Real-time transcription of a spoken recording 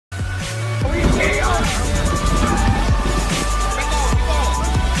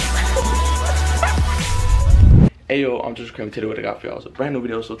Hey yo, I'm just Kramer. Today what I got for y'all. It's a brand new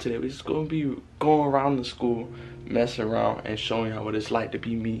video. So today we're just gonna be going around the school, messing around and showing y'all what it's like to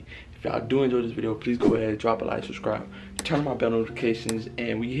be me. If y'all do enjoy this video, please go ahead, drop a like, subscribe, turn on my bell notifications,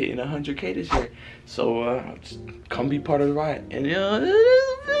 and we hitting 100K this year. So just come be part of the ride. And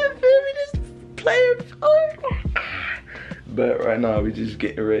this player. But right now we just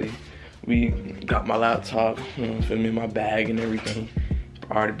getting ready. We got my laptop, feel me, my bag and everything.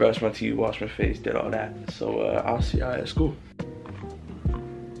 I already brushed my teeth, washed my face, did all that. So I'll see y'all at school. So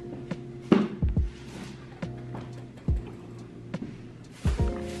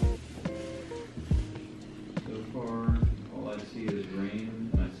far, all I see is rain,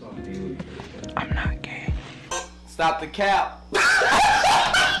 and I saw Haley. I'm not gay. Stop the cap.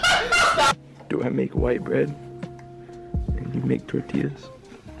 Do I make white bread? And you make tortillas?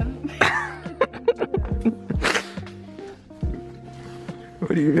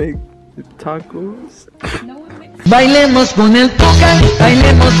 What do you make? Tacos? Bailemos con el tuca,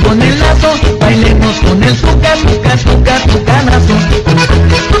 bailemos con el lazo, bailemos con el tuca, tuca, tuca, tucanazo.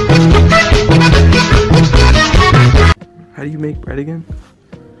 How do you make bread again?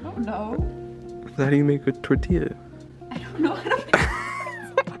 I don't know. How do you make a tortilla? I don't know how to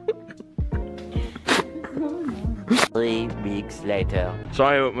make 3 weeks later.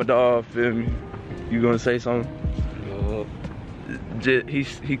 Sorry with my dog, feel me? You gonna say something?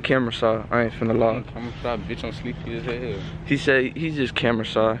 He camera shy. I ain't finna lie. I'm sorry, bitch, I'm sleepy as hell. He said he's just camera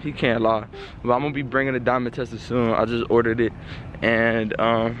shy. He can't lie. But I'm gonna be bringing a diamond tester soon. I just ordered it, and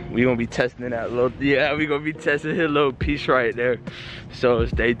we gonna be testing that little. Yeah, we gonna be testing his little piece right there. So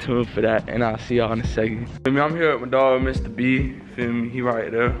stay tuned for that, and I'll see y'all in a second. I mean, I'm here with my dog, Mr. B. Feel me? He right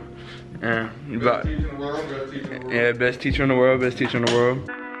there. And he about. Best teacher in the world, best teacher in the world. Yeah, best teacher in the world. Best teacher in the world.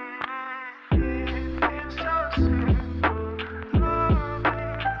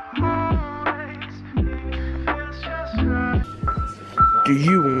 Do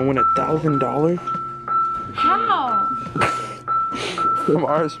you want to win $1,000? How? From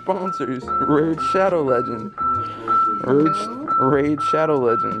our sponsors, Raid Shadow Legends. Raid Shadow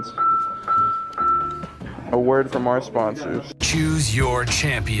Legends. A word from our sponsors. Choose your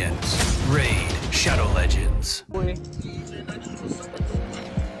champions. Raid Shadow Legends.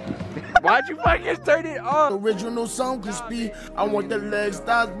 Why'd you fucking turn it on? Original song crispy. I want the legs,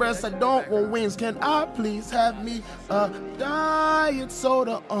 thighs, breasts. I don't want wings. Can I please have me a diet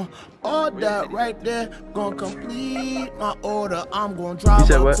soda? All that right there gonna complete my order. I'm gonna drive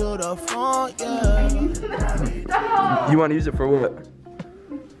said up what? to the front, yeah. You want to use it for what?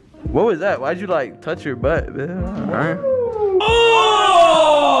 What was that? Why'd you like touch your butt, man? Alright.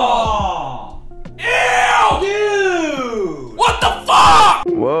 Oh! Ew! Dude! What the fuck?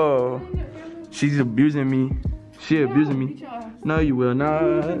 Whoa. She's abusing me. She abusing me. No, you will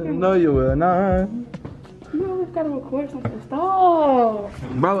not. No, you will not. You always gotta record something. Stop.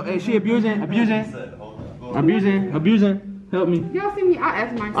 Bro, hey, she abusing. Help me. Y'all see me? I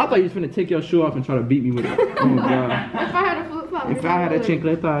asked myself. I thought you was finna take your shoe off and try to beat me with it. Oh god. If I had a flip flop. If I had a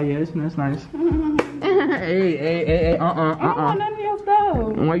chancleta, yes, that's nice. Hey, I don't want none of your stuff.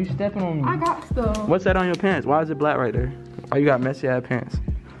 Why you stepping on me? I got stuff. What's that on your pants? Why is it black right there? Why you got messy ass pants?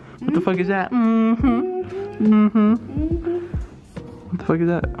 What the fuck is that? What the fuck is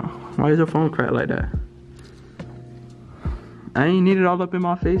that? Why is your phone cracked like that? I ain't need it all up in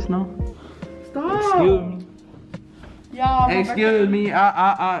my face, no. Stop. Excuse me. Y'all. Excuse me.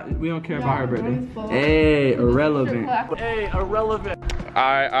 We don't care about her birthday. Hey, irrelevant. Hey, irrelevant.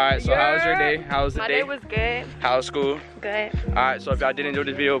 Alright, so how was your day? How was the day? My day was good. How was school? Good. Alright, so if y'all did enjoy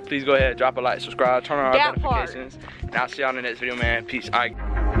this video, please go ahead, drop a like, subscribe, turn on our notifications. And I'll see y'all in the next video, man. Peace. Alright.